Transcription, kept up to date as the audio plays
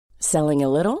Selling a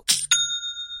little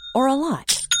or a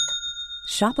lot?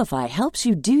 Shopify helps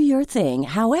you do your thing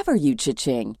however you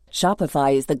cha-ching.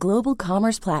 Shopify is the global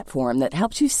commerce platform that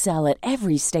helps you sell at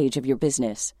every stage of your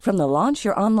business. From the launch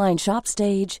your online shop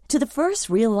stage to the first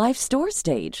real-life store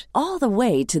stage, all the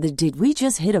way to the did we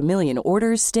just hit a million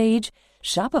orders stage.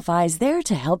 Shopify is there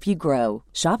to help you grow.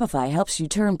 Shopify helps you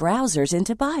turn browsers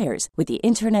into buyers with the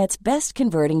internet's best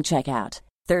converting checkout.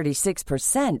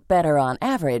 36% better on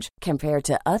average compared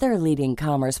to other leading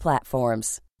commerce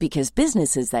platforms. Because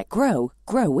businesses that grow,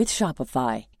 grow with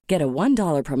Shopify. Get a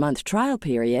 $1 per month trial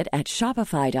period at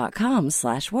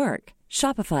shopify.com/work.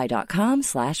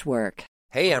 Shopify.com/work.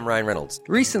 Hey, I'm Ryan Reynolds.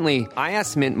 Recently, I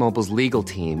asked Mint Mobile's legal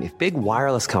team if big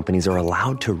wireless companies are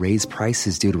allowed to raise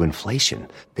prices due to inflation.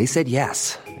 They said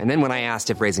yes. And then when I asked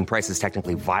if raising prices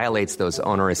technically violates those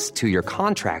onerous two-year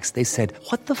contracts, they said,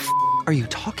 "What the f*** are you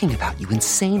talking about, you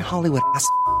insane Hollywood ass?"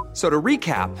 So to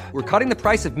recap, we're cutting the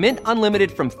price of Mint Unlimited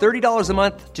from $30 a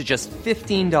month to just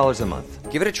 $15 a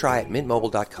month. Give it a try at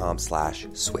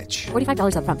mintmobile.com/switch.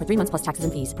 $45 up front for 3 months plus taxes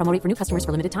and fees. Promo rate for new customers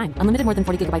for limited time. Unlimited more than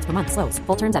 40 gigabytes per month. Slows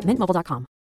full terms at mintmobile.com.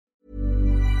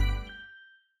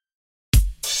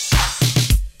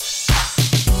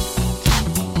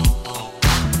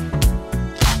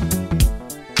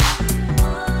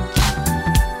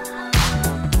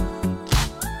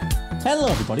 Hello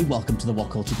everybody, welcome to the What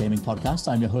Culture Gaming Podcast.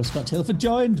 I'm your host Scott Tilford,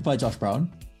 joined by Josh Brown.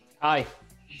 Hi.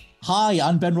 Hi,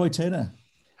 I'm Ben Roy Turner.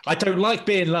 I don't like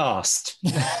being last.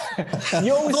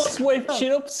 You always switch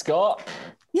it up, Scott.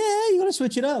 Yeah, you got to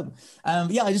switch it up. I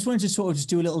just wanted to sort of just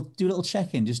do a little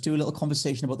check-in, just do a little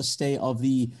conversation about the state of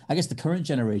the current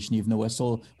generation, even though we're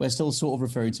still sort of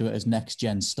referring to it as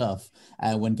next-gen stuff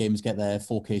when games get their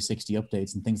 4K 60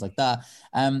 updates and things like that.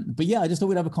 But yeah, I just thought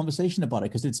we'd have a conversation about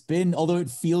it because it's been, although it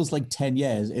feels like 10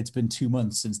 years, it's been 2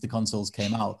 months since the consoles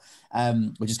came out,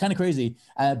 which is kind of crazy.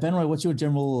 Ben Roy, what's your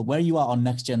general, where you are on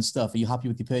next-gen stuff? Are you happy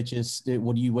with your purchase?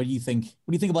 What do you think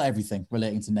about everything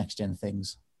relating to next-gen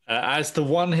things? As the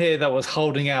one here that was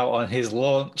holding out on his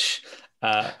launch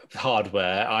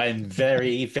hardware, I am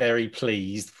very, very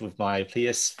pleased with my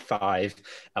PS5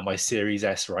 and my Series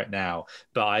S right now.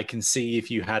 But I can see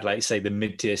if you had, like, say, the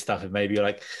mid-tier stuff, and maybe you're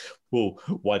like, well,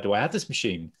 why do I have this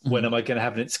machine? When am I going to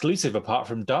have an exclusive apart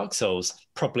from Dark Souls?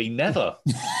 Probably never.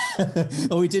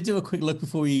 Well, we did do a quick look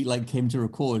before we came to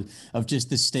record of just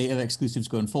the state of exclusives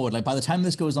going forward. Like by the time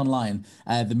this goes online,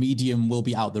 the Medium will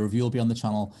be out. The review will be on the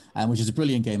channel, which is a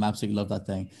brilliant game. Absolutely love that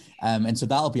thing. And so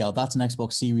that'll be out. That's an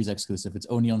Xbox Series exclusive. It's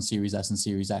only on Series S and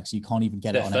Series X. You can't even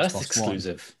get it on Xbox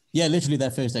exclusive. One. Yeah, literally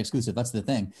their first exclusive. That's the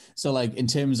thing. So like in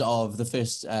terms of the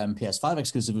first PS5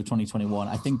 exclusive of 2021,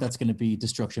 I think that's going to be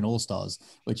Destruction All-Stars,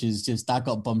 which is just, that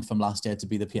got bumped from last year to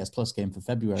be the PS Plus game for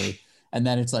February. And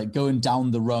then it's like going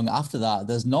down the rung after that.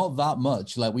 There's not that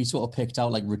much. Like we sort of picked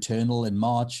out like Returnal in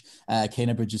March,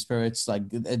 Kena Bridge of Spirits. Like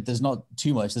there's not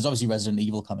too much. There's obviously Resident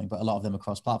Evil coming, but a lot of them are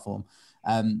cross-platform.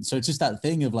 So it's just that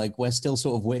thing of like, we're still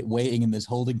sort of waiting in this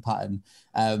holding pattern.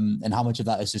 And how much of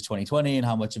that is just 2020 and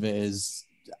how much of it is,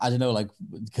 I don't know, like,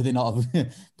 could they not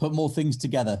have put more things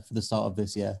together for the start of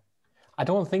this year? I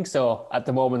don't think so at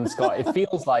the moment, Scott. It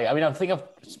feels like, I mean, I think I've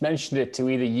mentioned it to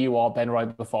either you or Ben Roy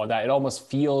before, that it almost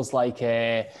feels like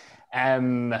it's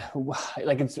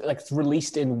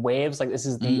released in waves. Like this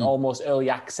is the almost early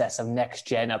access of next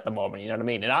gen at the moment. You know what I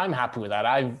mean? And I'm happy with that.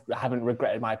 I haven't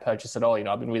regretted my purchase at all. You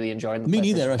know, I've been really enjoying the Me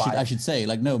neither. I should say,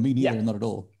 like, no, me neither, not at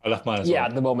all. I left mine as well. Yeah, well.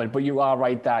 at the moment. But you are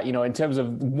right that, you know, in terms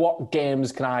of what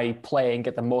games can I play and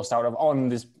get the most out of on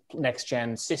this next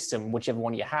gen system, whichever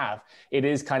one you have, it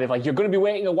is kind of like you're going to be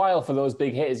waiting a while for those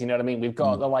big hitters. You know what I mean? We've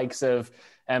got the likes of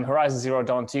Horizon Zero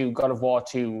Dawn 2, God of War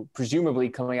 2, presumably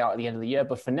coming out at the end of the year.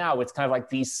 But for now, it's kind of like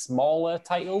these smaller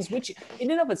titles, which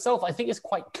in and of itself, I think is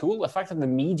quite cool. The fact that the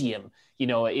Medium, you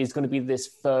know, is going to be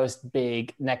this first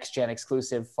big next-gen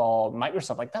exclusive for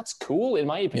Microsoft. Like, that's cool, in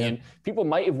my opinion. Yeah. People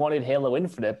might have wanted Halo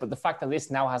Infinite, but the fact that this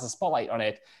now has a spotlight on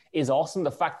it is awesome.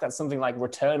 The fact that something like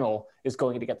Returnal is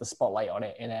going to get the spotlight on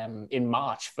it in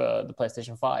March for the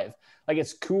PlayStation 5. Like,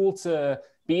 it's cool to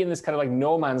be in this kind of like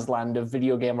no man's land of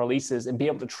video game releases and be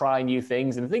able to try new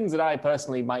things and things that I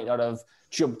personally might not have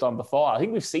jumped on before. I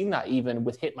think we've seen that even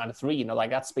with Hitman 3, you know, like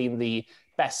that's been the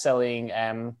best-selling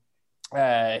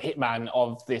Hitman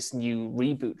of this new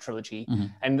reboot trilogy.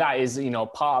 And that is, you know,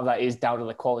 part of that is down to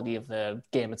the quality of the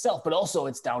game itself, but also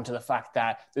it's down to the fact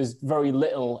that there's very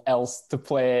little else to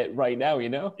play right now, you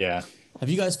know? Yeah. Have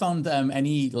you guys found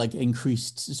any like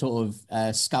increased sort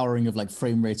of scouring of like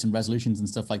frame rates and resolutions and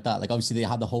stuff like that? Like obviously they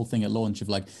had the whole thing at launch of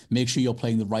like make sure you're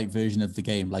playing the right version of the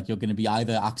game. Like you're going to be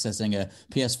either accessing a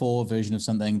PS4 version of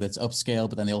something that's upscale,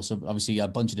 but then they also obviously a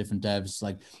bunch of different devs.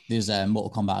 Like there's Mortal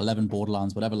Kombat 11,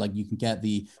 Borderlands, whatever. Like you can get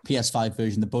the PS5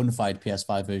 version, the bona fide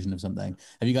PS5 version of something.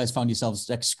 Have you guys found yourselves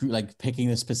like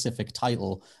picking a specific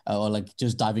title or like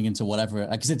just diving into whatever?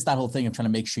 Because it's that whole thing of trying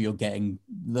to make sure you're getting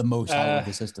the most out of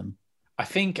the system. I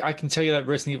think I can tell you that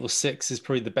Resident Evil 6 is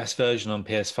probably the best version on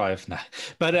PS5 now.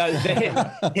 But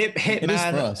Hitman, it is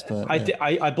for us, but, yeah.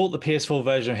 I bought the PS4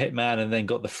 version of Hitman and then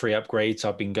got the free upgrade. So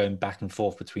I've been going back and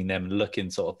forth between them and looking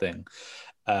sort of thing.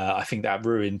 I think that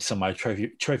ruined some of my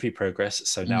trophy progress.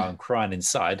 So now I'm crying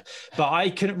inside. But I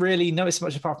couldn't really notice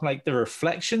much apart from like the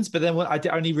reflections. But then when I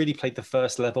only really played the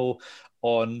first level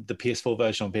on the PS4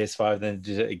 version on PS5, then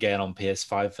did it again on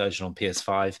PS5 version on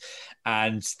PS5,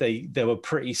 and they were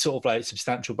pretty sort of like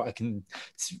substantial. But I can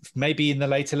maybe in the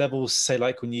later levels, say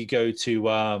like when you go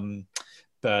to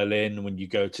Berlin, when you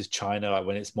go to China, like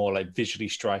when it's more like visually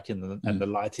striking and the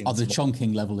lighting. Oh, the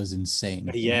chunking level is insane.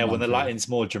 Yeah, when the lighting's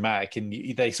more dramatic and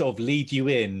they sort of lead you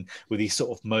in with these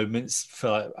sort of moments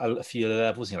for like a few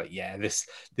levels. You're like, yeah, this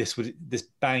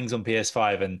bangs on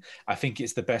PS5, and I think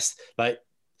it's the best. Like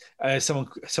someone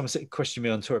questioned me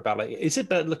on Twitter about like, is it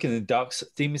better looking than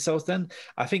Demon Souls? Then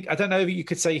I don't know if you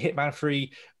could say Hitman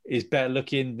 3 is better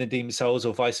looking than Demon Souls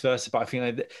or vice versa, but I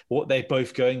think like what they're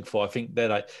both going for, I think they're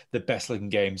like the best looking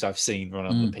games I've seen run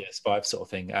on the PS5 sort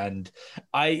of thing. And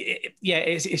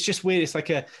it's just weird. It's like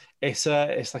a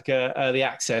early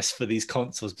access for these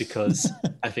consoles because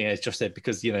I think it's just it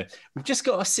because we've just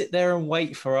got to sit there and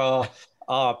wait for our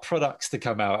products to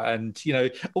come out. And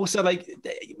also like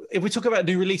if we talk about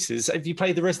new releases, have you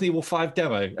played the Resident Evil 5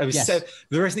 demo? Yes. So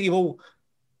the Resident Evil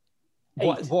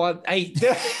 8.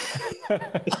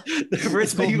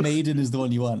 It's called Maiden is the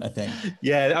one you want, I think.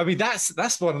 Yeah, I mean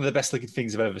that's one of the best looking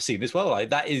things I've ever seen as well. Like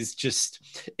that is just,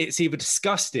 it's either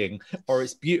disgusting or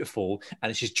it's beautiful and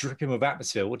it's just dripping with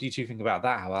atmosphere. What do you two think about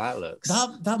that? How that looks?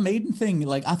 That Maiden thing,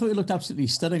 like I thought it looked absolutely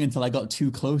stunning until I got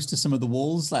too close to some of the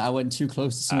walls. Like I went too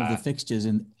close to some of the fixtures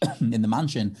in the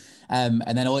mansion, and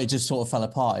then it just sort of fell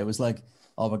apart. It was like,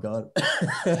 oh my god!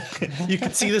 You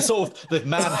could see the sort of the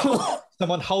man.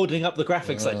 Someone holding up the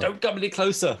graphics, like, don't come any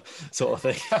closer, sort of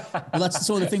thing. Well, that's the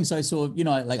sort of thing. So I saw,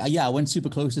 I went super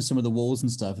close to some of the walls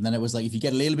and stuff. And then it was like, if you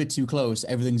get a little bit too close,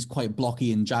 everything's quite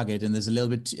blocky and jagged and there's a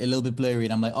little bit blurry.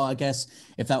 And I'm like, I guess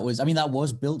if that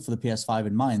was built for the PS5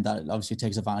 in mind, that obviously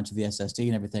takes advantage of the SSD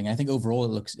and everything. I think overall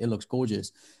it looks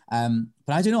gorgeous. But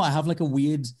I don't know, I have like a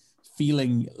weird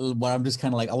feeling where I'm just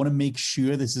kind of like, I want to make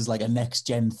sure this is like a next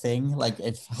gen thing, like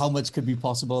if how much could be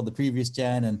possible the previous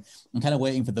gen, and I'm kind of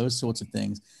waiting for those sorts of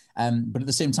things. But at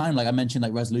the same time, like I mentioned,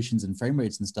 like resolutions and frame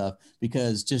rates and stuff,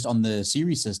 because just on the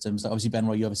series systems, like obviously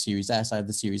Benroy, you have a Series S, I have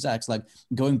the Series X, like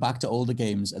going back to older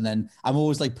games, and then I'm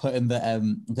always like putting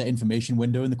the information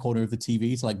window in the corner of the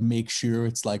TV to like make sure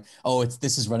it's like,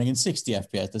 this is running in 60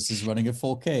 FPS, this is running at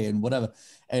 4K and whatever.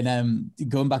 And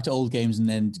going back to old games and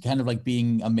then kind of like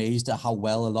being amazed at how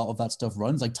well a lot of that stuff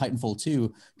runs. Like Titanfall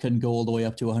 2 can go all the way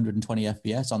up to 120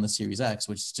 FPS on the Series X,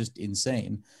 which is just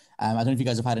insane. I don't know if you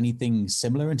guys have had anything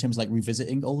similar in terms of like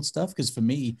revisiting old stuff, because for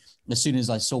me, as soon as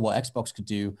I saw what Xbox could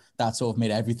do, that sort of made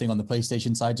everything on the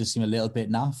PlayStation side just seem a little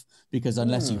bit naff, because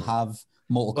unless you have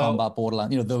Mortal Kombat,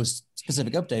 Borderlands, those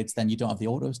specific updates, then you don't have the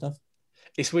auto stuff.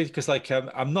 It's weird because like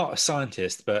I'm not a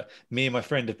scientist, but me and my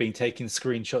friend have been taking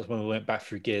screenshots when we went back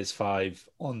through Gears 5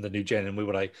 on the new gen, and we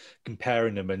were like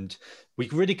comparing them, and we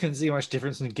really couldn't see much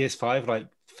difference in Gears 5, like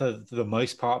for the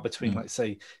most part between like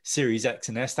say Series X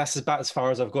and S. That's about as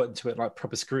far as I've got into it, like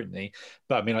proper scrutiny.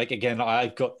 But I mean, like again,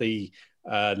 I've got the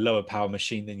lower power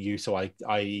machine than you, so I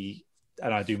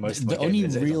do most of my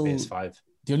games on PS5.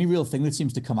 The only real thing that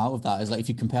seems to come out of that is like if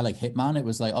you compare like Hitman, it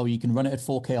was like, you can run it at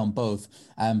 4K on both,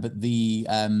 but the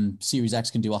Series X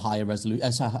can do a higher resolution,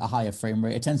 a higher frame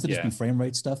rate. It tends to just be frame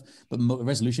rate stuff, but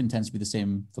resolution tends to be the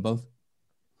same for both.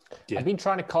 Yeah. I've been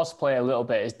trying to cosplay a little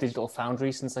bit as Digital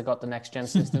Foundry since I got the next gen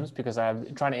systems because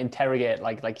I'm trying to interrogate,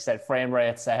 like you said, frame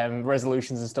rates,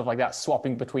 resolutions and stuff like that,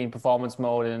 swapping between performance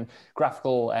mode and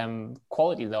graphical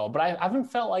quality though. But I haven't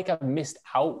felt like I've missed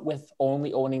out with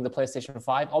only owning the PlayStation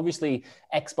 5. Obviously,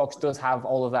 Xbox does have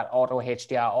all of that auto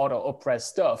HDR, auto upres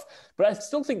stuff, but I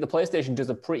still think the PlayStation does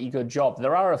a pretty good job.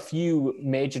 There are a few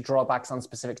major drawbacks on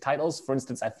specific titles. For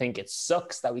instance, I think it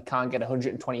sucks that we can't get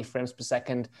 120 frames per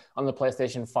second on the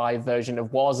PlayStation 5 5 version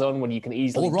of Warzone, when you can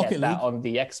easily get that on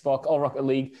the Xbox, or Rocket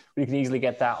League, where you can easily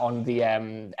get that on the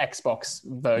Xbox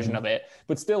version of it.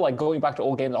 But still, like going back to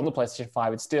old games on the PlayStation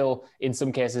 5, it still, in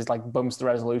some cases, like bumps the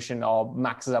resolution or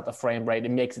maxes out the frame rate. It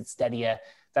makes it steadier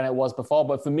than it was before.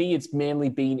 But for me, it's mainly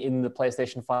been in the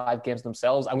PlayStation 5 games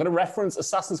themselves. I'm going to reference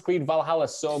Assassin's Creed Valhalla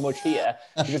so much here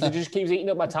because it just keeps eating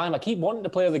up my time. I keep wanting to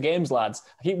play other games, lads.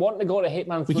 I keep wanting to go to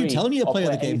Hitman 3. We keep telling you to play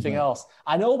other games. Anything else.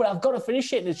 I know, but I've got to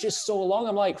finish it, and it's just so long.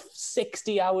 I'm like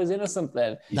 60 hours in or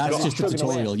something. That's just a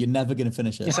tutorial. You're never going to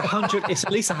finish it. It's 100. It's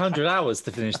at least 100 hours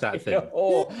to finish that thing.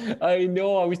 I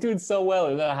know. I was doing so well,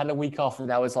 and then I had a week off,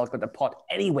 and I was like at the pot.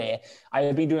 Anyway, I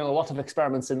have been doing a lot of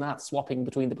experiments in that, swapping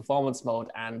between the performance mode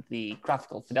and the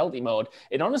graphical fidelity mode.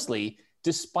 And honestly,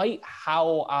 despite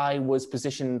how I was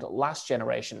positioned last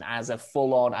generation as a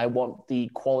full-on, I want the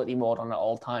quality mode on at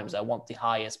all times, I want the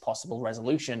highest possible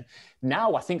resolution,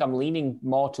 now I think I'm leaning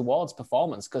more towards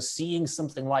performance, because seeing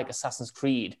something like Assassin's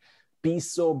Creed be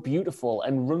so beautiful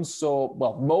and run so,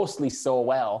 well, mostly so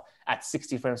well at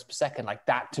 60 frames per second, like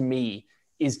that to me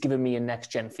is giving me a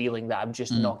next-gen feeling that I'm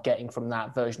just not getting from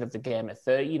that version of the game at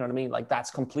 30, you know what I mean? Like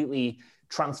that's completely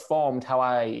transformed how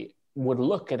I would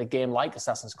look at a game like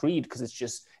Assassin's Creed, because it's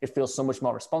just, it feels so much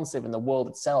more responsive in the world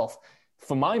itself.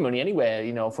 For my money anyway,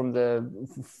 you know, from the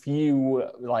few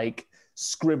like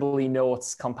scribbly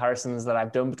notes comparisons that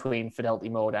I've done between fidelity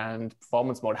mode and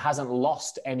performance mode, hasn't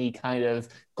lost any kind of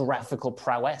graphical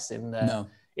prowess in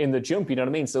the jump, you know what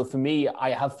I mean? So for me,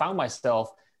 I have found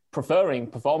myself preferring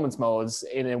performance modes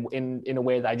in a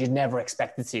way that I just never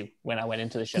expected to when I went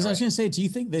into the show. Because I was going to say, do you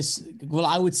think this? Well,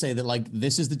 I would say that like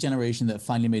this is the generation that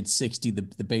finally made 60 the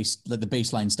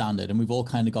baseline standard, and we've all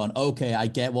kind of gone, okay, I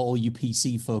get what all you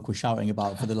PC folk were shouting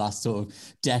about for the last sort of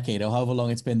decade or however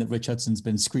long it's been that Rich Hudson's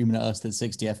been screaming at us that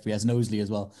 60 FPS, and Osley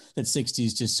as well, that 60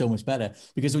 is just so much better.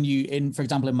 Because when you for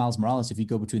example, in Miles Morales, if you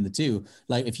go between the two,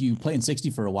 like if you play in 60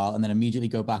 for a while and then immediately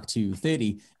go back to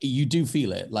 30, you do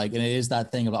feel it. Like, and it is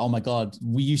that thing of, oh my God,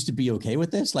 we used to be okay with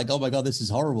this. Like, oh my God, this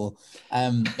is horrible.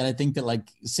 And I think that like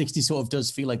 60 sort of does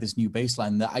feel like this new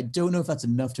baseline that I don't know if that's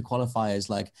enough to qualify as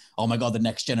like, oh my God, the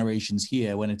next generation's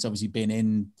here, when it's obviously been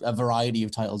in a variety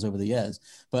of titles over the years.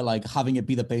 But like having it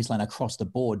be the baseline across the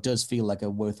board does feel like a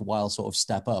worthwhile sort of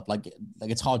step up. Like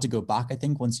it's hard to go back, I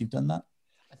think, once you've done that.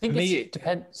 I think it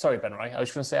depends. Sorry, Ben, right? I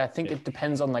was going to say, I think it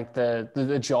depends on like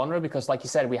the genre, because like you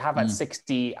said, we have at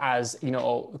 60 as, you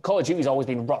know, Call of Duty's always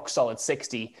been rock solid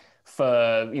 60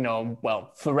 for, you know,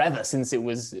 well, forever since it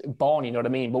was born, you know what I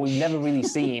mean? But we've never really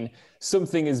seen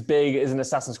something as big as an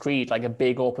Assassin's Creed, like a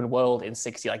big open world in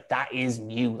 60. Like that is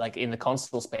new, like in the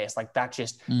console space, like that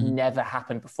just never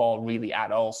happened before really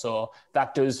at all. So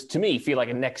that does, to me, feel like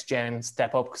a next gen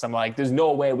step up, because I'm like, there's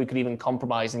no way we could even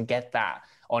compromise and get that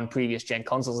on previous gen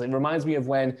consoles. It reminds me of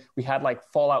when we had like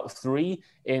Fallout 3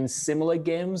 in similar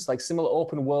games, like similar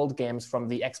open world games from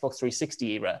the Xbox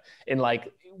 360 era. In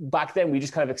like, back then we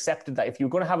just kind of accepted that if you were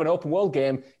going to have an open world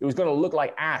game, it was going to look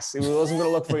like ass. It wasn't going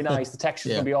to look very nice. The textures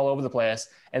were going to be all over the place.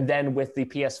 And then with the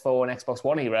PS4 and Xbox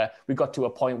One era, we got to a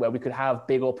point where we could have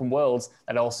big open worlds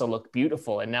that also look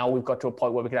beautiful. And now we've got to a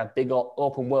point where we can have big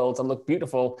open worlds that look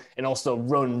beautiful and also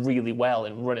run really well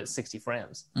and run at 60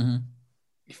 frames. Mm-hmm.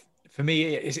 For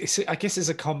me, I guess it's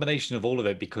a combination of all of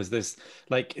it, because there's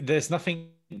nothing.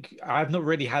 I've not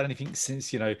really had anything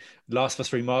since, you know, Last of Us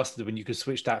Remastered, when you could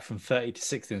switch that from 30 to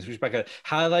 60 and switch back.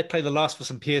 How did I play The Last of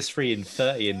Us on PS3 in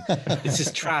 30? And this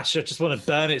is trash. I just want to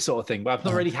burn it, sort of thing. But I've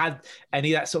not really had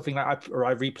any of that sort of thing. Like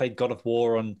I replayed God of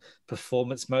War on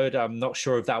performance mode. I'm not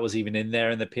sure if that was even in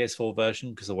there in the PS4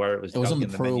 version because of where it was. It was on the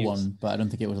Pro one, but I don't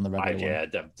think it was on the regular one.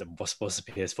 Yeah, what's the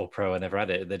PS4 Pro? I never had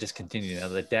it. They're discontinued now.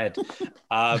 They're dead.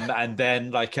 And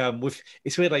then like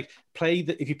it's weird. Like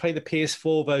if you play the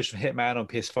PS4 version of Hitman on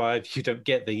PS5, you don't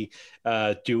get the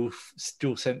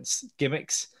DualSense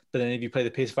gimmicks. But then if you play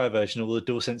the PS5 version, all the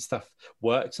DualSense stuff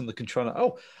works on the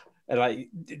controller. And like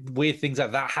weird things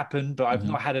like that happen, but I've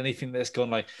not had anything that's gone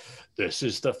like, this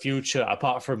is the future.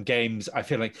 Apart from games, I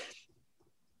feel like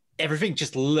everything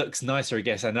just looks nicer, I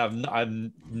guess. And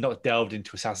I'm not delved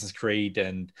into Assassin's Creed,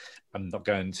 and I'm not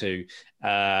going to.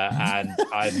 And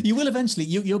you will eventually.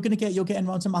 You're getting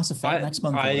around to Mass Effect next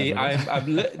month. I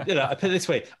put it this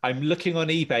way: I'm looking on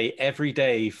eBay every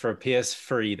day for a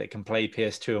PS3 that can play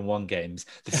PS2 and 1 games.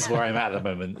 This is where I'm at the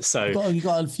moment. So you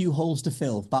got a few holes to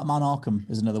fill. Batman Arkham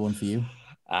is another one for you.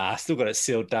 I still got it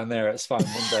sealed down there. It's fine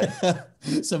one day.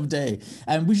 someday.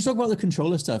 And we should talk about the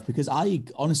controller stuff, because I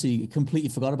honestly completely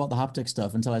forgot about the haptic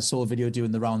stuff until I saw a video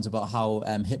doing the rounds about how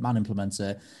Hitman implements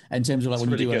it in terms of like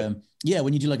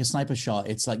when you do like a sniper shot,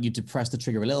 it's like you depress the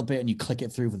trigger a little bit and you click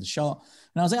it through for the shot.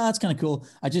 And I was like, that's kind of cool.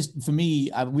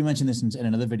 We mentioned this in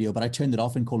another video, but I turned it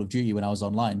off in Call of Duty when I was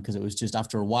online, because it was just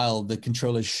after a while, the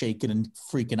controller's shaking and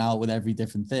freaking out with every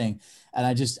different thing.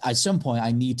 And at some point,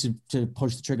 I need to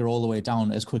push the trigger all the way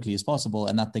down as quickly as possible.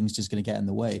 And that thing's just going to get in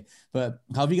the way. But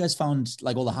how have you guys found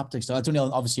like all the haptic stuff? It's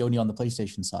obviously only on the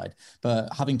PlayStation side,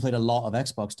 but having played a lot of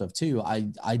Xbox stuff too,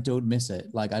 I don't miss it.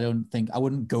 Like, I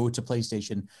wouldn't go to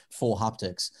PlayStation for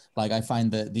haptics. Like, I find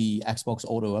that the Xbox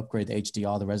auto upgrade, the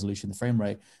HDR, the resolution, the frame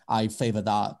rate, I favor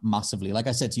that massively. Like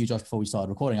I said to you, Josh, before we started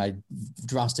recording, I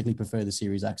drastically prefer the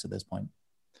Series X at this point.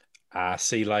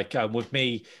 See, like with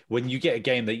me, when you get a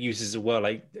game that uses a word,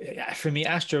 like for me,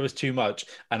 Astro was too much,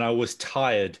 and I was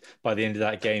tired by the end of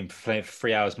that game. Playing for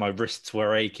 3 hours, my wrists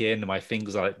were aching, and my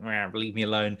fingers are like, leave me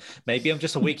alone. Maybe I'm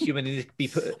just a weak human and need to be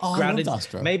grounded.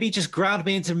 Maybe just ground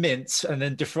me into mince and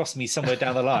then defrost me somewhere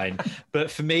down the line.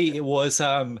 But for me, it was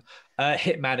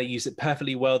Hitman. It used it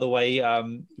perfectly well. The way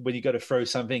when you go to throw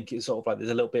something, it's sort of like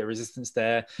there's a little bit of resistance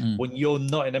there. When you're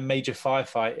not in a major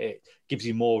firefight, it gives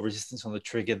you more resistance on the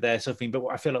trigger there, sort of thing. But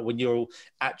I feel like when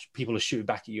people are shooting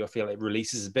back at you, I feel like it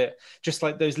releases a bit, just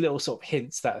like those little sort of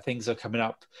hints that things are coming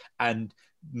up and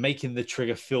making the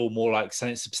trigger feel more like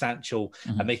something substantial,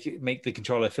 and make the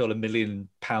controller feel £1 million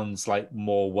like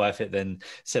more worth it than,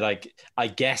 so like I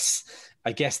guess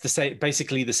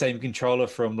basically the same controller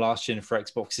from last gen for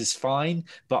Xbox is fine,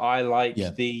 but I like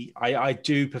I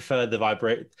do prefer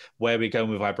the where we're going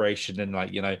with vibration and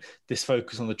like, this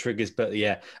focus on the triggers. But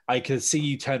yeah, I could see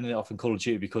you turning it off in Call of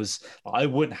Duty, because I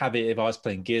wouldn't have it if I was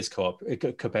playing Gears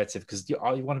competitive, because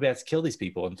I want to be able to kill these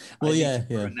people and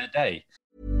ruin their day.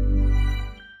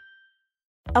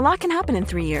 A lot can happen in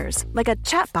 3 years, like a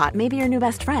chatbot may be your new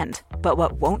best friend. But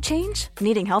what won't change?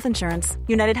 Needing health insurance.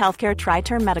 United Healthcare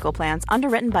Tri-Term Medical Plans,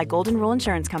 underwritten by Golden Rule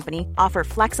Insurance Company, offer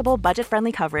flexible,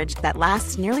 budget-friendly coverage that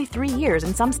lasts nearly 3 years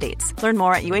in some states. Learn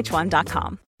more at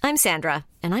uh1.com. I'm Sandra,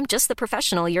 and I'm just the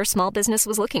professional your small business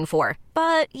was looking for.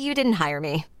 But you didn't hire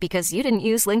me because you didn't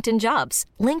use LinkedIn Jobs.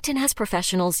 LinkedIn has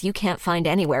professionals you can't find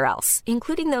anywhere else,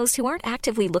 including those who aren't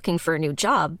actively looking for a new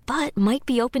job, but might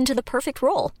be open to the perfect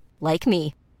role, like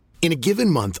me. In a given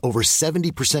month, over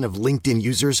 70% of LinkedIn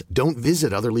users don't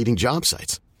visit other leading job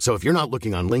sites. So if you're not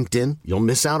looking on LinkedIn, you'll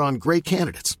miss out on great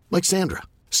candidates like Sandra.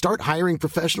 Start hiring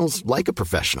professionals like a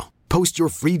professional. Post your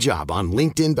free job on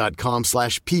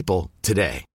linkedin.com/people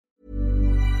today.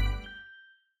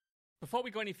 Before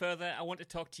we go any further, I want to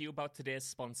talk to you about today's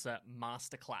sponsor,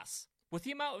 Masterclass. With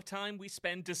the amount of time we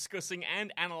spend discussing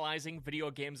and analysing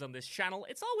video games on this channel,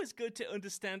 it's always good to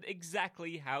understand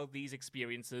exactly how these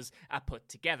experiences are put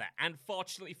together. And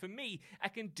fortunately for me, I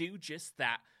can do just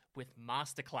that with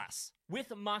Masterclass. With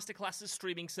Masterclass's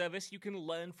streaming service, you can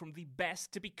learn from the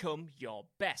best to become your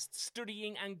best,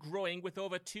 studying and growing with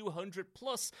over 200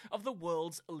 plus of the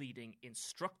world's leading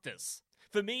instructors.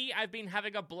 For me, I've been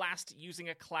having a blast using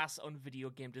a class on video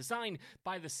game design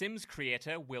by The Sims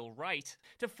creator Will Wright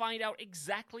to find out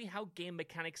exactly how game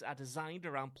mechanics are designed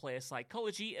around player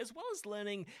psychology, as well as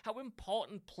learning how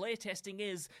important playtesting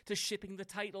is to shipping the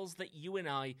titles that you and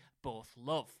I both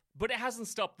love. But it hasn't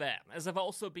stopped there, as I've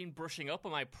also been brushing up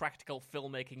on my practical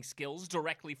filmmaking skills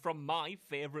directly from my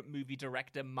favourite movie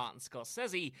director Martin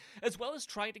Scorsese, as well as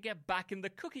trying to get back in the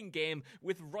cooking game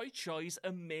with Roy Choi's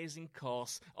amazing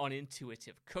course on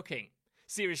intuitive cooking.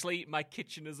 Seriously, my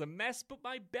kitchen is a mess, but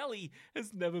my belly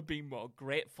has never been more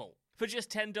grateful. For just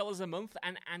 $10 a month,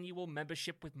 an annual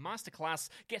membership with Masterclass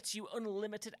gets you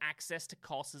unlimited access to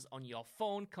courses on your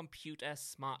phone, computer,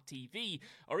 smart TV,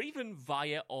 or even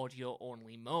via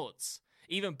audio-only modes.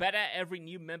 Even better, every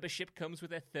new membership comes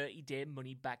with a 30-day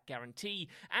money-back guarantee,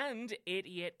 and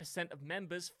 88% of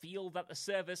members feel that the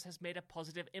service has made a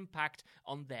positive impact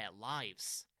on their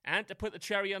lives. And to put the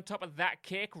cherry on top of that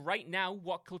cake, right now,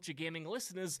 What Culture Gaming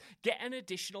listeners get an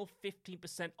additional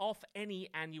 15% off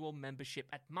any annual membership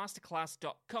at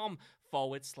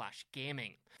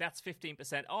masterclass.com/gaming. That's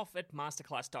 15% off at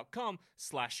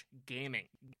masterclass.com/gaming.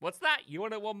 What's that? You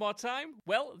want it one more time?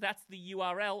 Well, that's the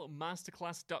URL,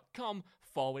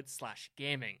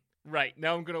 masterclass.com/gaming. Right,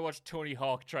 now I'm going to watch Tony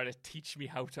Hawk try to teach me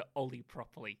how to ollie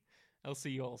properly. I'll see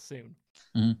you all soon.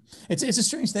 Mm-hmm. It's a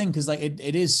strange thing because like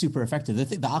it is super effective.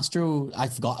 The Astro, I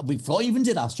forgot we even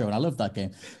did Astro, and I love that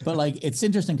game. But like it's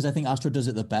interesting because I think Astro does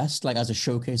it the best, like as a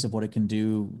showcase of what it can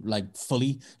do, like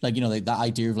fully. Like like that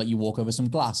idea of like you walk over some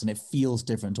glass and it feels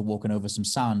different to walking over some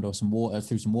sand or some water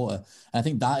through some water. And I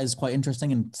think that is quite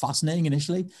interesting and fascinating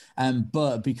initially.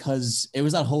 But because it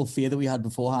was that whole fear that we had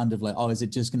beforehand of like, oh, is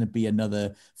it just going to be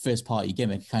another first party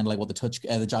gimmick, kind of like what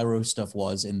the gyro stuff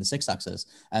was in the 6-axis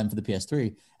for the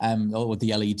PS3, or with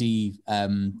the LED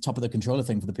top of the controller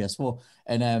thing for the PS4.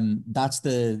 And that's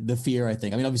the fear, I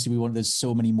think. I mean, obviously there's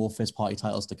so many more first party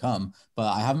titles to come,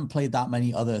 but I haven't played that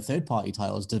many other third party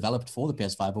titles developed for the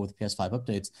PS5 or with PS5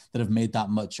 updates that have made that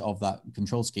much of that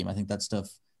control scheme. I think that stuff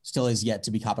still is yet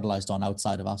to be capitalized on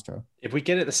outside of Astro. If we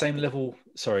get at the same level,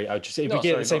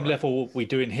 level we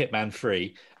do in Hitman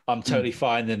 3, I'm totally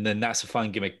fine, and then that's a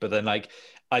fun gimmick. But then like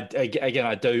I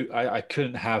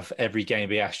couldn't have every game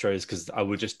be Astros because I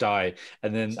would just die.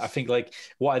 And then I think like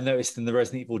what I noticed in the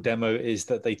Resident Evil demo is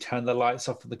that they turned the lights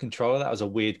off of the controller. That was a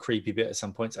weird, creepy bit at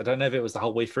some points. I don't know if it was the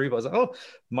whole way through, but I was like, oh,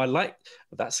 my light,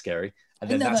 that's scary. And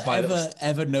then I never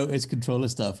ever noticed controller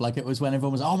stuff. Like it was when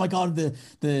everyone was, oh my god,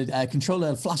 the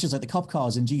controller flashes like the cop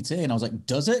cars in GTA, and I was like,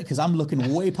 does it? Because I'm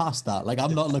looking way past that. Like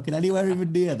I'm not looking anywhere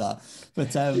even near that.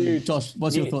 But Dude, Josh,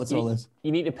 what's your thoughts on all this?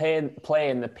 You need to play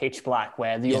in the pitch black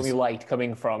where the only light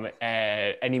coming from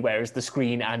anywhere is the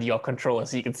screen and your controller,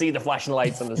 so you can see the flashing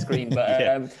lights on the screen.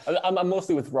 But I'm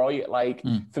mostly with Roy. Like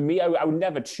for me, I would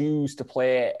never choose to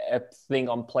play a thing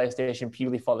on PlayStation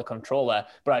purely for the controller,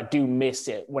 but I do miss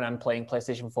it when I'm playing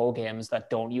PlayStation 4 games that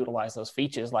don't utilize those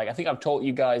features. Like I think I've told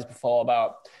you guys before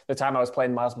about the time I was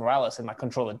playing Miles Morales and my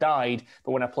controller died,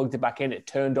 but when I plugged it back in, it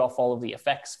turned off all of the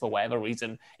effects for whatever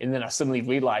reason, and then I suddenly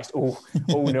realized, oh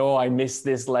no, I missed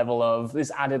this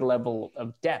added level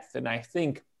of depth. And I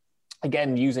think,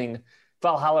 again, using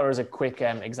Valhalla as a quick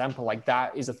example, like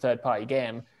that is a third-party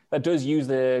game that does use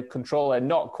the controller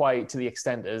not quite to the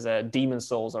extent as a Demon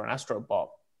Souls or an Astro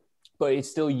Bot, but it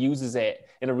still uses it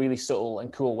in a really subtle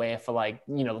and cool way for like,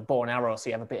 the bow and arrow, so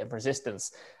you have a bit of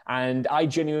resistance. And I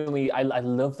genuinely, I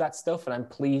love that stuff, and I'm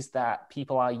pleased that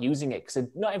people are using it, because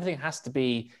not everything has to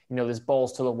be, there's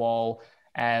balls to the wall,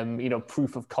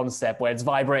 proof of concept where it's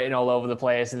vibrating all over the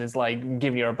place and it's like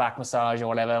giving you a back massage or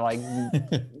whatever, like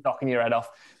knocking your head off.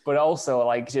 But also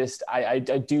like just, I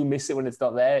do miss it when it's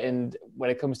not there. And when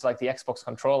it comes to like the Xbox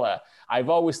controller, I've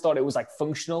always thought it was like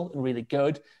functional and really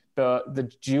good, but the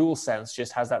DualSense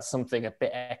just has that something a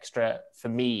bit extra for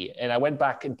me. And I went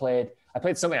back and played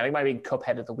something, I think it might be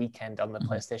Cuphead at the weekend on the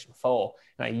PlayStation 4,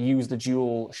 and I used the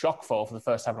Dual Shock 4 for the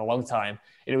first time in a long time.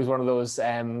 And it was one of those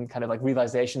kind of like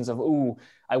realizations of,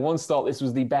 I once thought this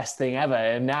was the best thing ever,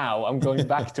 and now I'm going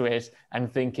back to it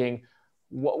and thinking,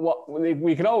 what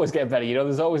we can always get better.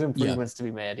 There's always improvements to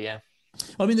be made. Yeah.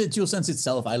 I mean, the DualSense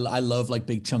itself, I love like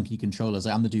big chunky controllers.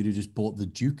 I'm the dude who just bought the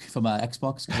Duke for my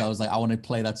Xbox because I was like, I want to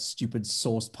play that stupid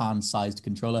saucepan sized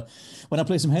controller when I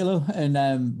play some Halo.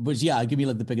 And but yeah, give me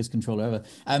like the biggest controller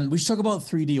ever. We should talk about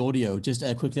 3D audio just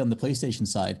quickly on the PlayStation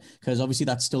side, because obviously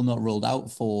that's still not rolled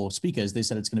out for speakers. They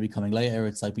said it's going to be coming later.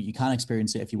 It's like, but you can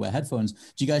experience it if you wear headphones.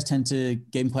 Do you guys tend to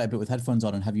game quite a bit with headphones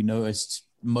on, and have you noticed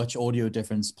much audio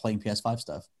difference playing PS5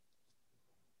 stuff?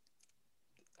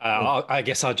 I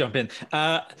guess I'll jump in.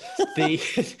 I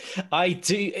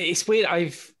do. It's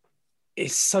weird.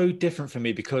 It's so different for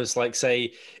me because, like,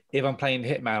 say, if I'm playing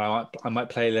Hitman, I might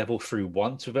play a level through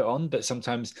once with it on, but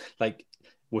sometimes, like,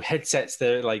 with headsets,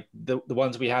 they're like the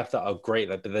ones we have that are great,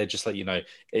 but they're just like,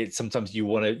 it's sometimes you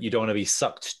don't want to be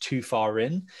sucked too far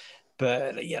in.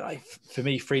 But yeah, like for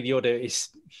me, 3D audio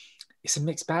it's a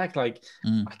mixed bag. Like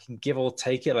I can give or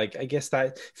take it. Like I guess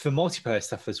that for multiplayer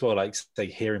stuff as well, like say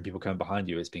hearing people coming behind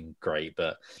you has been great.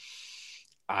 But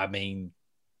I mean,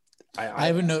 I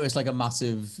haven't noticed like a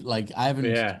massive, like I haven't,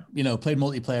 played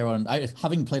multiplayer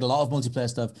having played a lot of multiplayer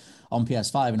stuff on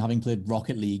PS5 and having played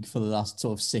Rocket League for the last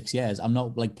sort of 6 years. I'm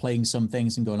not like playing some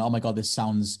things and going, oh my God, this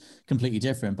sounds completely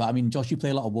different. But I mean, Josh, you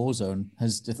play a lot of Warzone.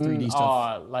 Has the 3D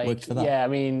stuff worked for that? Yeah, I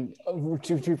mean,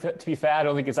 to be fair, I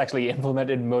don't think it's actually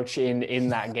implemented much in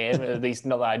that game, at least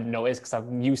not that I noticed, because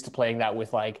I'm used to playing that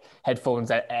with like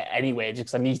headphones anyway, just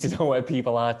because I need to know where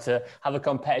people are to have a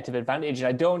competitive advantage. And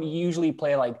I don't usually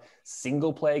play like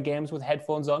single player games with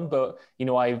headphones on, but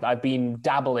I've been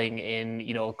dabbling in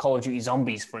Call of Duty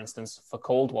Zombies, for instance, for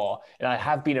Cold War, and I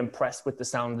have been impressed with the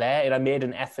sound there, and I made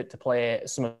an effort to play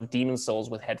some of Demon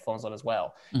Souls with headphones on as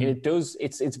well. And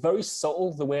it's very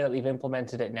subtle the way that they've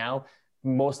implemented it now,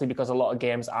 mostly because a lot of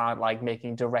games aren't like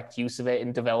making direct use of it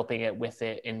and developing it with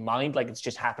it in mind. Like it's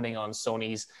just happening on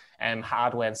Sony's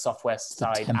hardware and software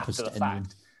side after the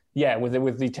fact. Yeah,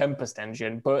 with the Tempest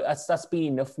engine, but that's been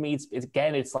enough for me.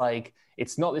 It's like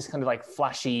it's not this kind of like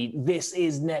flashy, this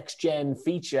is next gen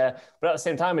feature, but at the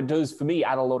same time, it does for me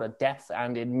add a lot of depth,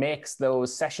 and it makes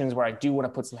those sessions where I do want to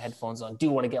put some headphones on, do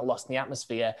want to get lost in the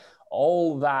atmosphere,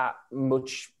 all that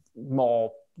much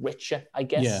more richer, I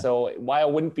guess. Yeah. So why I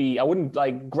wouldn't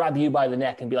like grab you by the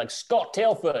neck and be like, Scott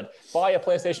Tailford, buy a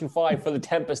PlayStation 5 for the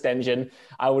Tempest engine.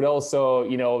 I would also,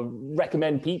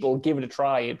 recommend people give it a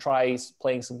try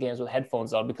playing some games with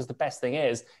headphones on, because the best thing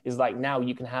is like now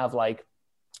you can have like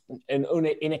an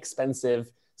inexpensive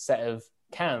set of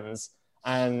cans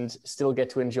and still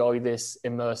get to enjoy this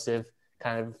immersive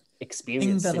kind of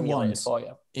experience simulated for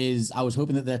you. I was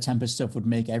hoping that their Tempest stuff would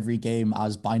make every game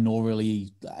as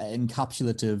binaurally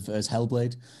encapsulative as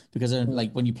Hellblade, because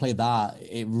like when you play that,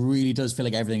 it really does feel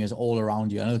like everything is all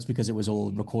around you. I know it's because it was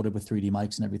all recorded with 3D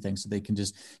mics and everything, so they can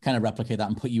just kind of replicate that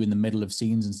and put you in the middle of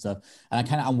scenes and stuff. And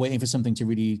I'm waiting for something to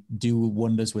really do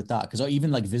wonders with that, because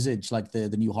even like Visage, like the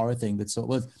new horror thing that's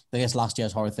I guess last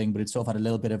year's horror thing, but it's sort of had a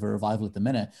little bit of a revival at the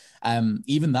minute.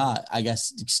 Even that, I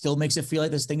guess, still makes it feel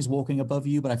like there's things walking above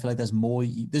you, but I feel like there's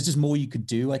just more you could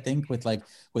do, I think,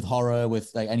 with horror,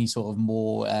 with like any sort of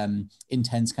more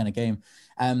intense kind of game.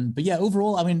 But yeah,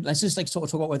 overall, I mean, let's just like sort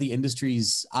of talk about where the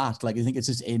industry's at. Like, I think it's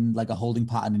just in like a holding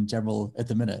pattern in general at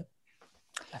the minute.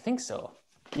 I think so.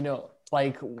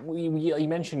 Like you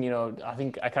mentioned, I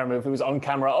think I can't remember if it was on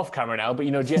camera or off camera now, but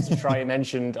Jason Schreier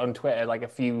mentioned on Twitter like a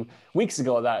few weeks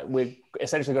ago that we're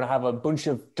essentially going to have a bunch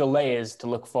of delays to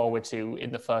look forward to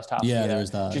in the first half of the year, there is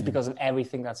that, just because of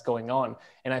everything that's going on.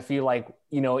 And I feel like,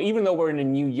 even though we're in a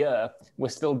new year, we're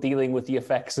still dealing with the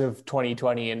effects of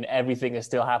 2020, and everything is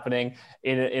still happening.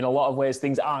 In a lot of ways,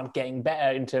 things aren't getting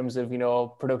better in terms of,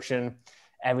 production,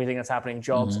 everything that's happening,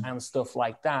 jobs and stuff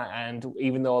like that. And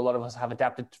even though a lot of us have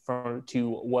adapted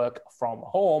to work from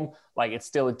home, like it's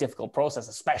still a difficult process,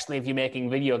 especially if you're making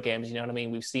video games. You know what I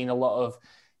mean? We've seen a lot of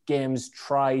games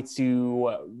try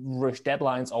to rush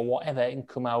deadlines or whatever and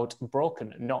come out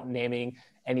broken, not naming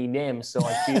any names. So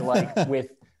I feel like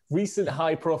with recent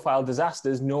high-profile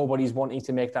disasters, nobody's wanting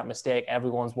to make that mistake.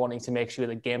 Everyone's wanting to make sure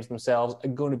that games themselves are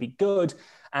going to be good.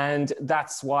 And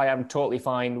that's why I'm totally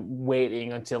fine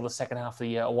waiting until the second half of the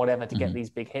year or whatever to get these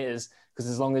big hitters, because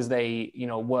as long as they,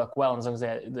 work well, and as long as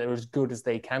they're as good as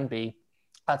they can be,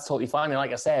 that's totally fine. And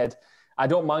like I said, I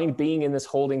don't mind being in this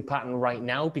holding pattern right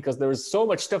now, because there is so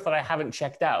much stuff that I haven't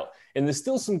checked out. And there's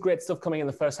still some great stuff coming in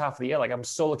the first half of the year. Like I'm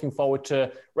so looking forward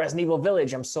to Resident Evil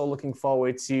Village. I'm so looking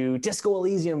forward to Disco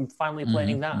Elysium, finally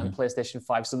playing that on PlayStation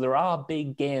 5. So there are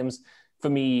big games for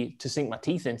me to sink my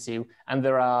teeth into. And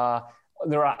there are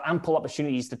ample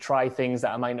opportunities to try things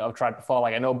that I might not have tried before.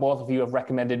 Like I know both of you have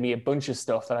recommended me a bunch of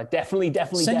stuff that I definitely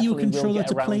send you a controller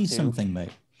to play something, mate.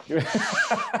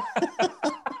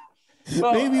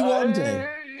 Well, maybe one day.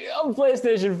 On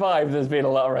PlayStation 5, there's been a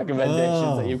lot of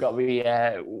recommendations that you've got me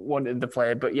wanting to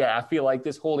play. But yeah, I feel like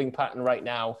this holding pattern right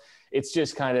now, it's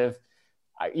just kind of,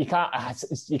 you can't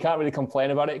really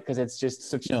complain about it, because it's just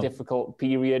such a difficult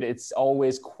period. It's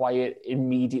always quiet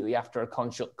immediately after a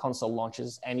console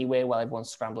launches anyway, while everyone's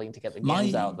scrambling to get the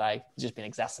games out. Like, it's just been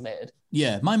exacerbated.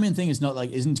 Yeah, my main thing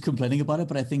isn't complaining about it,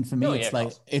 but I think for me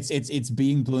it's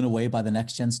being blown away by the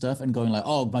next gen stuff and going like,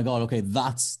 oh my god, okay,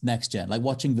 that's next gen. Like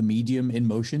watching the Medium in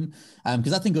motion,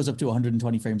 because that thing goes up to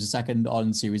 120 frames a second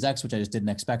on Series X, which I just didn't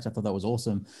expect. I thought that was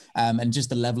awesome, and just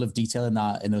the level of detail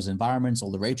in those environments,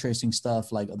 all the ray tracing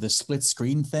stuff, like the split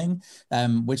screen thing,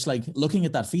 which like looking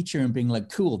at that feature and being like,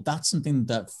 cool, that's something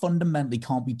that fundamentally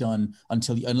can't be done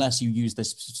unless you use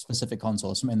this specific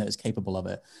console, something that is capable of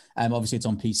it. Obviously it's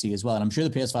on PC as well. I'm sure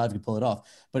the PS5 could pull it off,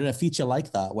 but in a feature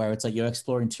like that, where it's like you're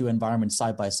exploring two environments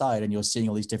side by side and you're seeing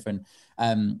all these different,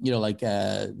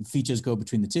 features go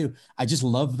between the two. I just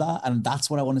love that. And that's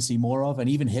what I want to see more of. And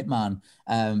even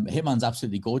Hitman's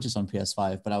absolutely gorgeous on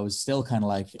PS5, but I was still kind of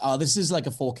like, oh, this is like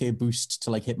a 4K boost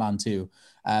to like Hitman 2,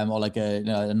 or like a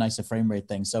nicer frame rate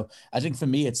thing. So I think for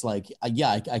me, it's like,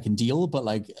 I can deal, but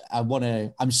like,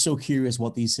 I'm so curious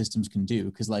what these systems can do.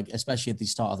 Cause like, especially at the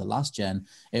start of the last gen,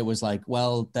 it was like,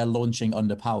 well, they're launching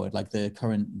underpowered. Like the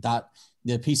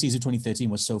PCs of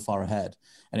 2013 was so far ahead,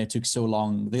 and it took so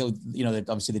long. They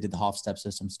obviously did the half step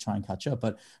systems to try and catch up,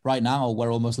 but right now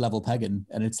we're almost level pegging,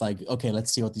 and it's like, okay,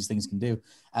 let's see what these things can do.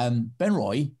 Ben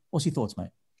Roy, what's your thoughts, mate?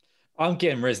 I'm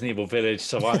getting Resident Evil Village,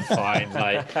 so I'm fine.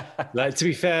 like to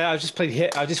be fair, I just played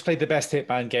the best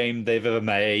Hitman game they've ever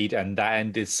made, and that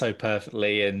ended so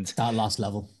perfectly. And that last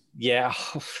level. Yeah,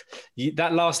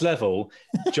 that last level,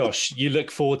 Josh, you look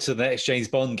forward to the next James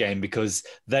Bond game, because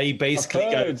they basically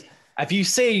go, have you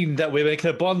seen that we're making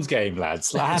a Bond game,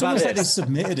 lads? It's almost like they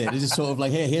submitted it. It's just sort of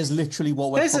like, hey, here's literally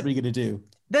what we're probably going to do.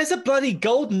 There's a bloody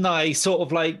GoldenEye sort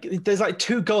of like, there's like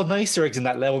 2 golden Easter eggs in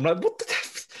that level. I'm like, what the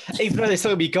even though they're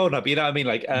still gonna be golden up, you know what I mean?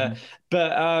 Like,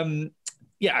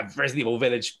 yeah, Resident Evil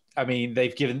Village. I mean,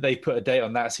 they've put a date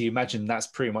on that, so you imagine that's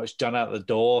pretty much done out the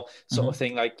door, sort of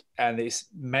thing. Like, and it's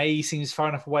May seems far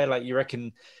enough away. Like, you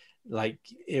reckon, like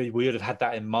we would have had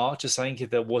that in March or something if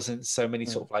there wasn't so many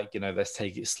sort of like, let's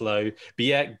take it slow. But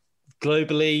yeah,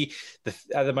 globally,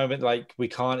 at the moment, like we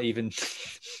can't even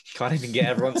get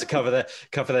everyone to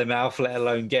cover their mouth, let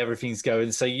alone get everything's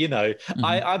going. So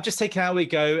I'm just taking how we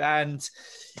go, and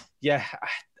yeah,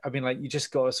 I mean, like you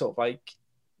just got to sort of like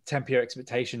temper your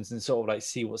expectations and sort of like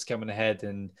see what's coming ahead,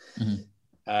 and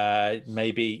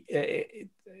maybe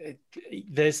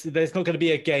there's not going to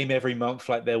be a game every month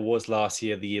like there was last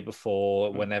year, the year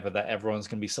before, whenever that everyone's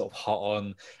going to be sort of hot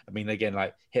on. I mean, again,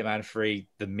 like Hitman 3,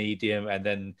 the medium, and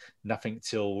then nothing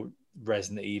till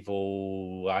Resident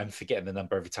Evil. I'm forgetting the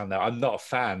number every time now. I'm not a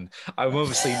fan. I'm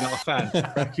obviously not a fan.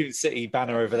 Raccoon City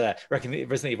banner over there.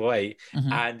 Resident Evil 8.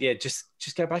 And yeah, just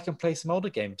go back and play some older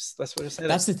games. That's what I say.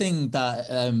 That's the thing that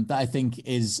that I think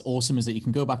is awesome, is that you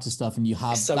can go back to stuff and you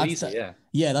have it's so easy.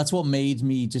 Yeah, that's what made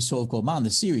me just sort of go, man, the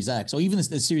Series X or even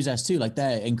the Series S2, like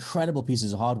they're incredible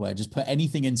pieces of hardware. Just put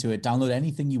anything into it, download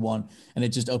anything you want, and it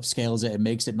just upscales it. It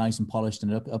makes it nice and polished,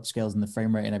 and it upscales in the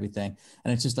frame rate and everything.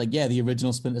 And it's just like, yeah, the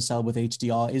original Splinter Cell with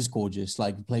HDR is gorgeous.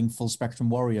 Like playing Full Spectrum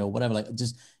Warrior, whatever, like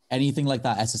just anything like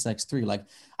that, SSX3. Like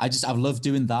I've loved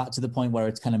doing that to the point where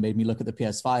it's kind of made me look at the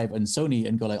PS5 and Sony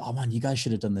and go like, oh man, you guys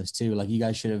should have done this too. Like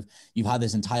you've had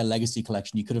this entire legacy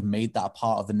collection. You could have made that a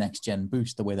part of the next gen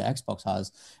boost the way that Xbox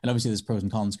has. And obviously there's pros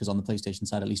and cons, because on the PlayStation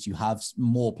side, at least you have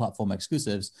more platform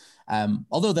exclusives.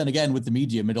 Although then again, with the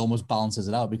medium, it almost balances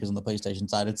it out, because on the PlayStation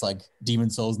side, it's like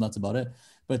Demon's Souls and that's about it.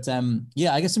 But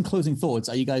yeah, I guess some closing thoughts.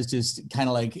 Are you guys just kind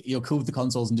of like, you're cool with the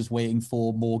consoles and just waiting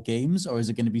for more games? Or is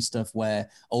it going to be stuff where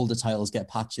older titles get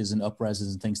patches and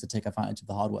up-reses and things to take advantage of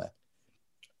the hardware?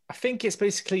 I think it's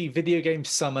basically video game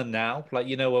summer now. Like,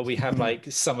 where we have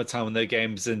like summertime on their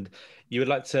games, and you would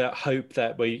like to hope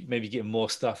that we maybe get more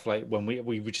stuff like when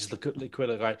we would just look at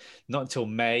like not until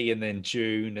May and then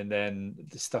June, and then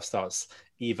the stuff starts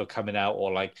either coming out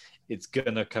or like it's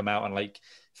gonna come out, and like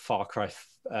Far Cry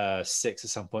 6 at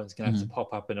some point is gonna have to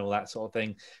pop up and all that sort of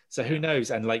thing. So who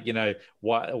knows? And like,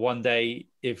 one day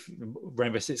if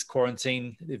Rainbow Six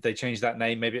Quarantine, if they change that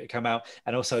name, maybe it'll come out.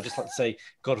 And also I'd just like to say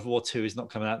God of War 2 is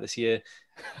not coming out this year.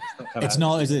 It's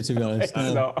not, is it, to be honest?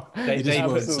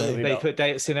 They put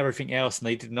dates in everything else, and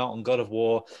they did not on God of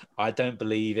War. I don't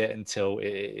believe it until it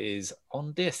is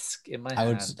on disc in my hand. I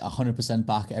would 100%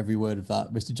 back every word of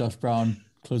that. Mr. Josh Brown,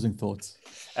 closing thoughts.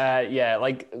 Yeah,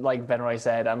 like Benroy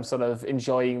said, I'm sort of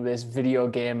enjoying this video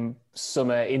game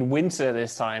summer in winter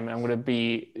this time. I'm going to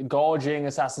be gorging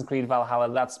Assassin's Creed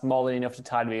Valhalla. That's more than enough to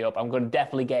tide me up. I'm going to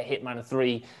definitely get Hitman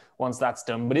 3 once that's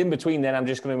done. But in between then, I'm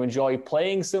just going to enjoy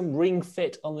playing some Ring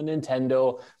Fit on the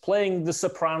Nintendo, playing the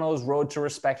Sopranos Road to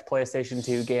Respect PlayStation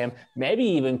 2 game, maybe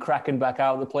even cracking back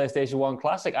out the PlayStation 1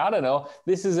 Classic. I don't know.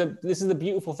 This is the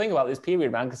beautiful thing about this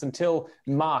period, man, because until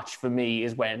March for me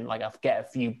is when like I get a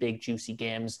few big juicy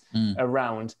games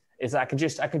around. Is I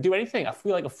can do anything. I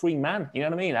feel like a free man. You know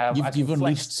what I mean? You've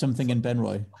unleashed something in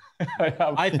Benroy.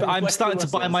 I'm starting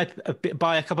to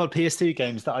buy a couple of PS2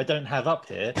 games that I don't have up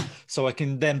here, so I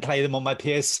can then play them on my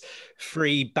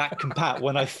PS3 back compat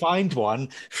when I find one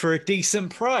for a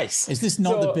decent price. Is this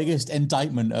not the biggest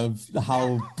indictment of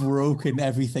how broken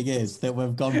everything is, that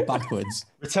we've gone backwards?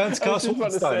 Return to Castle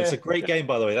Wolfenstein. It's a great game,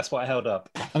 by the way. That's what I held up.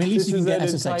 I mean, at least you can get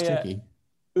SSX tricky.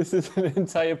 This is an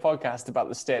entire podcast about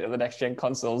the state of the next-gen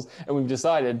consoles, and we've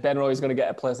decided Ben Roy is going to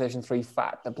get a PlayStation 3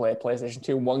 Fat to play PlayStation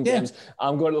 2 1 games.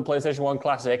 I'm going to the PlayStation 1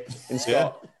 Classic, and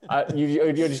Scott,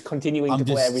 you're just continuing to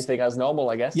play everything as normal,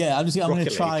 I guess. Yeah, I'm going to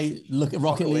try look at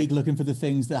Rocket League, looking for the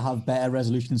things that have better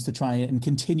resolutions to try and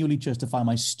continually justify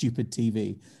my stupid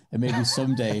TV. And maybe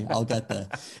someday I'll get there.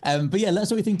 But yeah, let us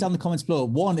know what you think down in the comments below.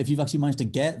 One, if you've actually managed to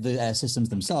get the systems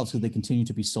themselves, because they continue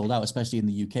to be sold out, especially in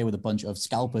the UK with a bunch of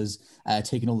scalpers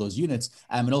taking all those units.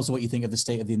 And also what you think of the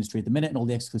state of the industry at the minute and all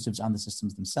the exclusives and the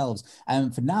systems themselves.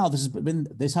 For now, this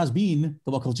has been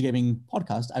the What Culture Gaming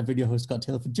podcast. I'm video host Scott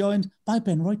Taylor, joined by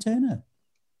Benroy Turner.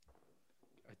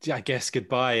 I guess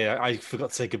goodbye. I forgot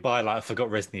to say goodbye. Like I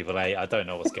forgot Resident Evil 8. I don't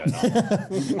know what's going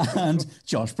on. And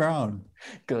Josh Brown.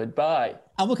 Goodbye.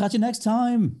 And we'll catch you next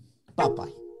time. Bye-bye.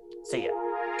 See ya.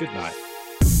 Good night.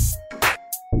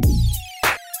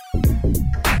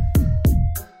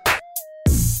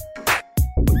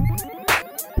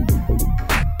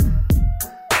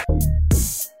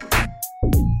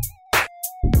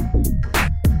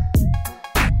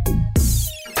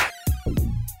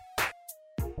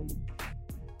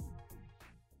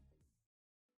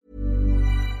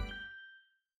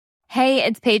 Hey,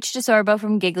 it's Paige DeSorbo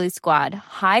from Giggly Squad.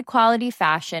 High quality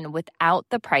fashion without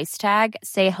the price tag.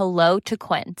 Say hello to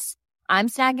Quince. I'm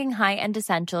snagging high-end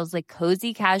essentials like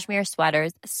cozy cashmere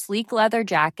sweaters, sleek leather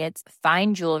jackets,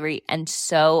 fine jewelry, and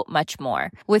so much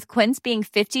more. With Quince being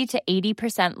 50 to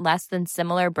 80% less than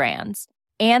similar brands.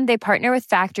 And they partner with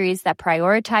factories that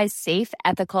prioritize safe,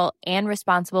 ethical, and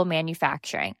responsible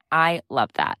manufacturing. I love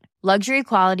that. Luxury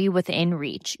quality within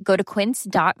reach. Go to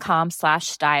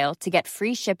quince.com/style to get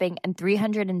free shipping and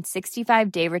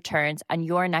 365-day returns on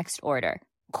your next order.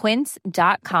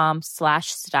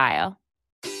 Quince.com/style.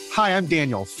 Hi, I'm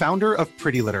Daniel, founder of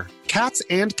Pretty Litter. Cats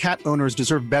and cat owners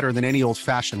deserve better than any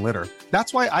old-fashioned litter.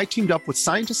 That's why I teamed up with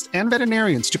scientists and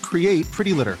veterinarians to create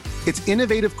Pretty Litter. Its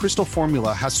innovative crystal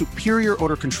formula has superior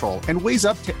odor control and weighs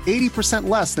up to 80%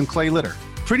 less than clay litter.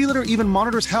 Pretty Litter even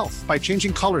monitors health by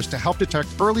changing colors to help detect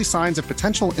early signs of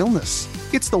potential illness.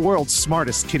 It's the world's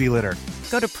smartest kitty litter.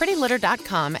 Go to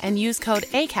prettylitter.com and use code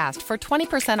ACAST for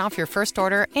 20% off your first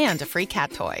order and a free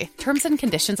cat toy. Terms and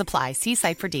conditions apply. See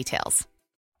site for details.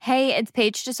 Hey, it's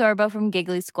Paige DeSorbo from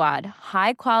Giggly Squad.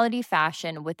 High quality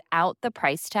fashion without the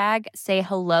price tag. Say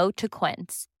hello to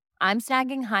Quince. I'm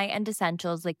snagging high-end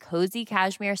essentials like cozy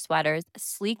cashmere sweaters,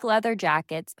 sleek leather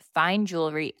jackets, fine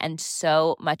jewelry, and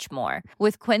so much more.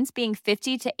 With Quince being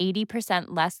 50 to 80%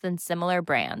 less than similar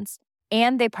brands.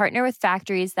 And they partner with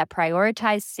factories that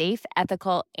prioritize safe,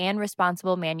 ethical, and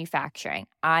responsible manufacturing.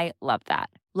 I love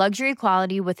that. Luxury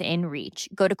quality within reach.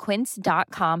 Go to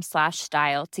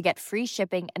quince.com/style to get free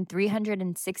shipping and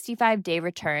 365-day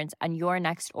returns on your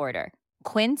next order.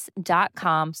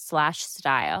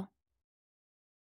 Quince.com/style.